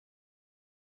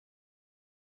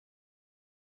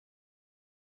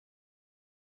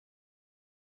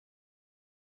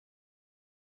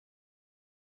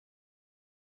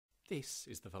This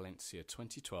is the Valencia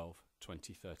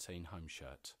 2012-2013 home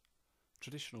shirt.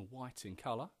 Traditional white in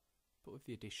colour, but with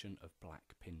the addition of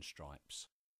black pinstripes.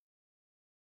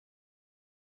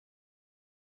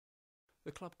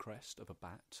 The club crest of a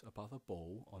bat above a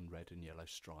ball on red and yellow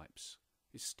stripes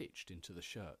is stitched into the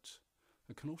shirt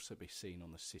and can also be seen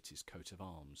on the city's coat of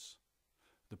arms.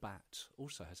 The bat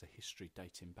also has a history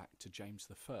dating back to James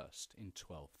I in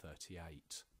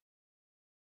 1238.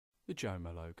 The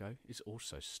Joma logo is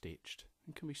also stitched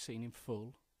and can be seen in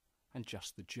full, and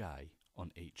just the J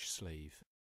on each sleeve.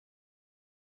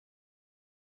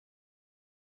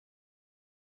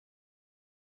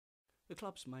 The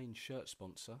club's main shirt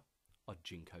sponsor are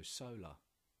Jinko Solar,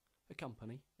 a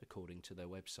company, according to their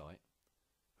website,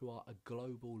 who are a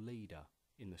global leader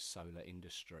in the solar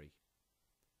industry.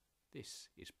 This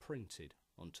is printed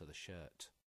onto the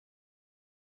shirt.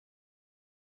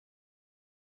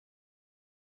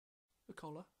 The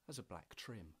collar has a black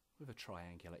trim with a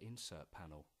triangular insert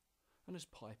panel and has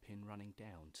piping running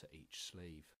down to each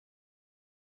sleeve.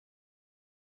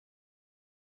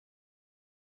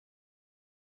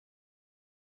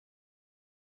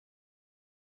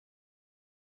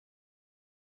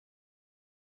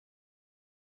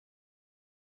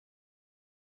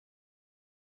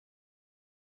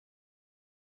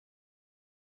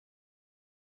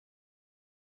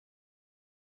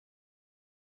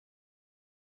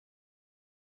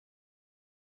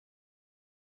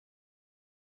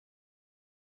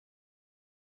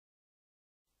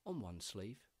 On one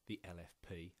sleeve, the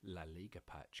LFP La Liga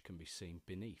patch can be seen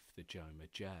beneath the Joma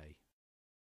J.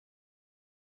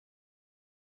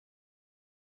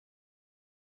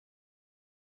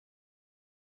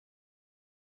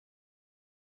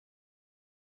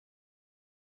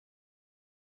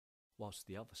 Whilst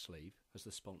the other sleeve has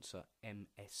the sponsor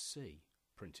MSC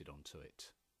printed onto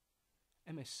it.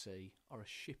 MSC are a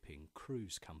shipping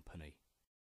cruise company.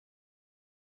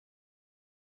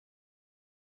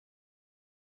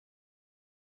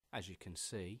 As you can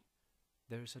see,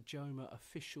 there is a Joma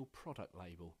official product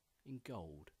label in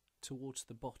gold towards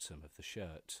the bottom of the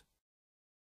shirt.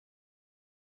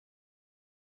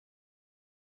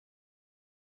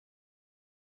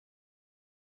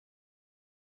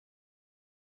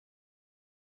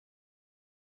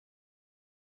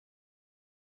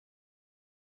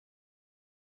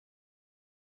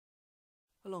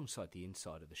 Alongside the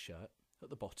inside of the shirt, at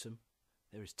the bottom,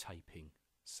 there is taping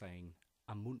saying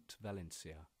Amunt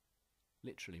Valencia,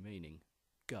 literally meaning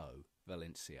Go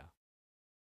Valencia.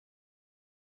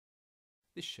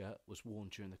 This shirt was worn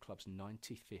during the club's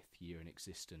 95th year in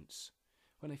existence,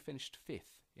 when they finished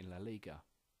 5th in La Liga.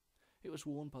 It was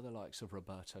worn by the likes of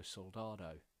Roberto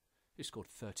Soldado, who scored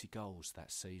 30 goals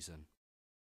that season.